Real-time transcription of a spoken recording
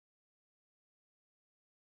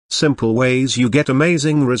simple ways you get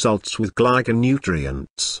amazing results with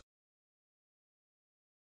Glyconutrients.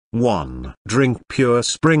 1. Drink pure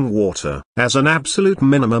spring water. As an absolute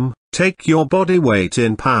minimum, take your body weight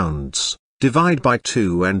in pounds, divide by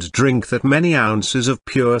 2 and drink that many ounces of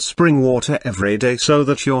pure spring water every day so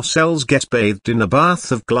that your cells get bathed in a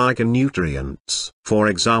bath of Glyconutrients. For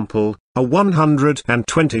example, a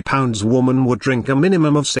 120 pounds woman would drink a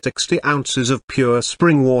minimum of 60 ounces of pure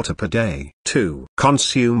spring water per day. 2.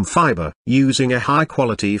 Consume fiber. Using a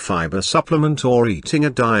high-quality fiber supplement or eating a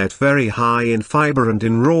diet very high in fiber and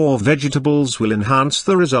in raw vegetables will enhance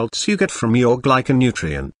the results you get from your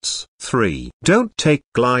Glyconutrients. 3. Don't take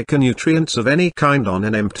Glyconutrients of any kind on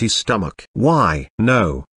an empty stomach. Why?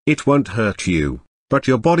 No, it won't hurt you, but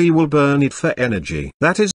your body will burn it for energy.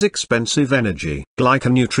 That is expensive energy.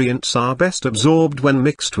 Glyconutrients are best absorbed when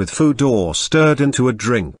mixed with food or stirred into a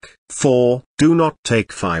drink. 4. Do not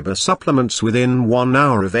take fiber supplements within 1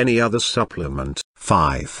 hour of any other supplement.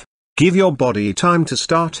 5. Give your body time to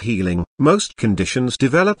start healing. Most conditions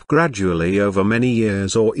develop gradually over many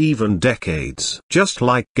years or even decades. Just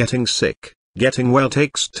like getting sick, getting well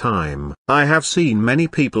takes time. I have seen many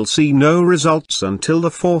people see no results until the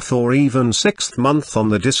 4th or even 6th month on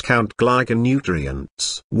the discount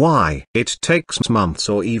Glyconutrients. Why? It takes months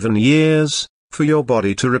or even years for your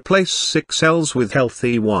body to replace sick cells with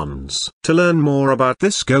healthy ones. To learn more about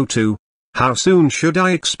this, go to How Soon Should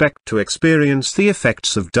I Expect to Experience the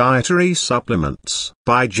Effects of Dietary Supplements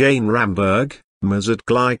by Jane Ramberg, Ms. at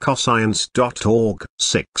glycoscience.org.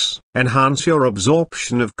 6. Enhance your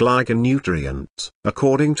absorption of Glyconutrients.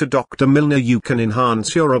 According to Dr. Milner, you can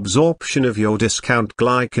enhance your absorption of your discount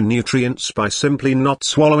Glyconutrients by simply not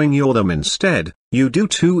swallowing them. Instead, you do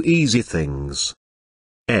 2 easy things.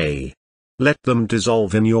 A. Let them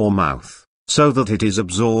dissolve in your mouth, so that it is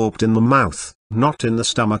absorbed in the mouth, not in the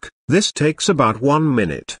stomach. This takes about 1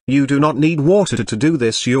 minute. You do not need water to do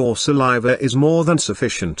this. Your saliva is more than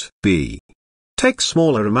sufficient. B. Take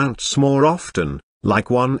smaller amounts more often, like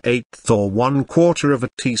 1/8 or 1/4 of a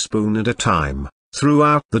teaspoon at a time,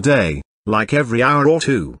 throughout the day, like every hour or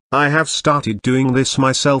 2. I have started doing this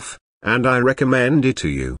myself, and I recommend it to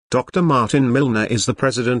you. Dr. Martin Milner is the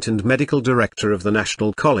president and medical director of the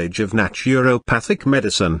National College of Naturopathic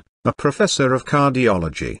Medicine, a professor of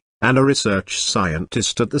cardiology, and a research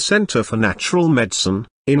scientist at the Center for Natural Medicine,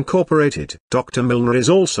 Incorporated. Dr. Milner is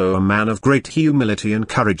also a man of great humility and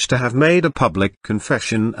courage to have made a public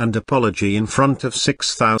confession and apology in front of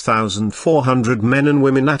 6,400 men and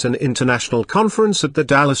women at an international conference at the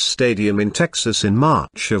Dallas Stadium in Texas in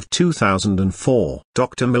March of 2004.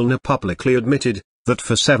 Dr. Milner publicly admitted that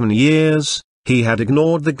for 7 years, he had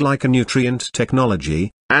ignored the glyconutrient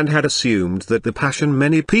technology, and had assumed that the passion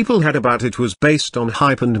many people had about it was based on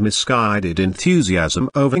hype and misguided enthusiasm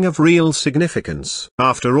over nothing of real significance.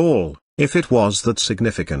 After all, if it was that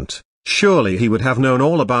significant, surely he would have known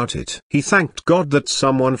all about it. He thanked God that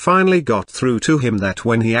someone finally got through to him that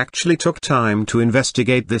when he actually took time to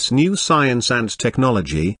investigate this new science and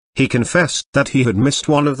technology, he confessed that he had missed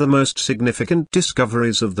one of the most significant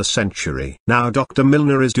discoveries of the century. Now Dr.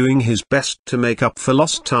 Milner is doing his best to make up for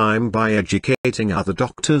lost time by educating other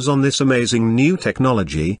doctors on this amazing new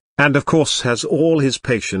technology, and of course has all his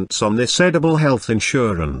patients on this edible health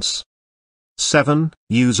insurance. 7.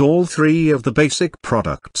 Use all 3 of the basic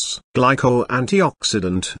products: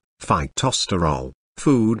 glyco-antioxidant, phytosterol,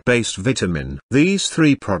 food-based vitamin. These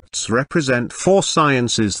 3 products represent 4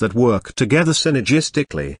 sciences that work together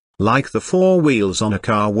synergistically, like the 4 wheels on a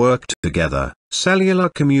car work together. Cellular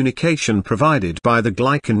communication provided by the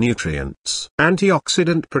glyconutrients.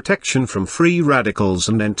 Antioxidant protection from free radicals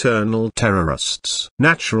and internal terrorists.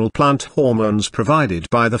 Natural plant hormones provided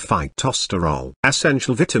by the phytosterol.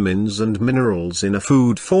 Essential vitamins and minerals in a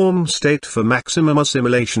food form state for maximum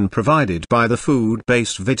assimilation provided by the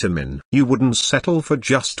food-based vitamin. You wouldn't settle for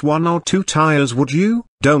just 1 or 2 tires, would you?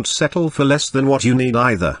 Don't settle for less than what you need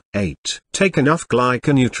either. 8. Take enough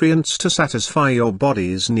glyconutrients to satisfy your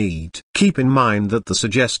body's need. Keep in mind that the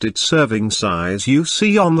suggested serving size you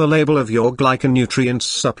see on the label of your Glyconutrients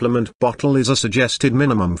supplement bottle is a suggested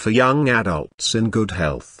minimum for young adults in good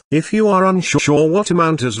health. If you are unsure what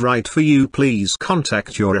amount is right for you, please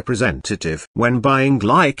contact your representative. When buying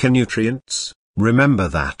Glyconutrients, remember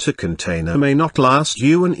that a container may not last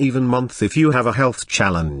you an even month if you have a health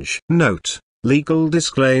challenge. Note: legal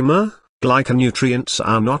disclaimer, Glyconutrients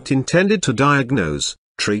are not intended to diagnose,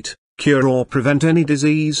 treat, cure or prevent any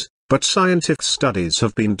disease, but scientific studies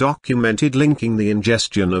have been documented linking the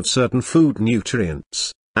ingestion of certain food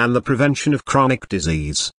nutrients and the prevention of chronic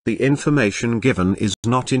disease. The information given is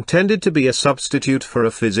not intended to be a substitute for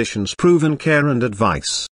a physician's proven care and advice.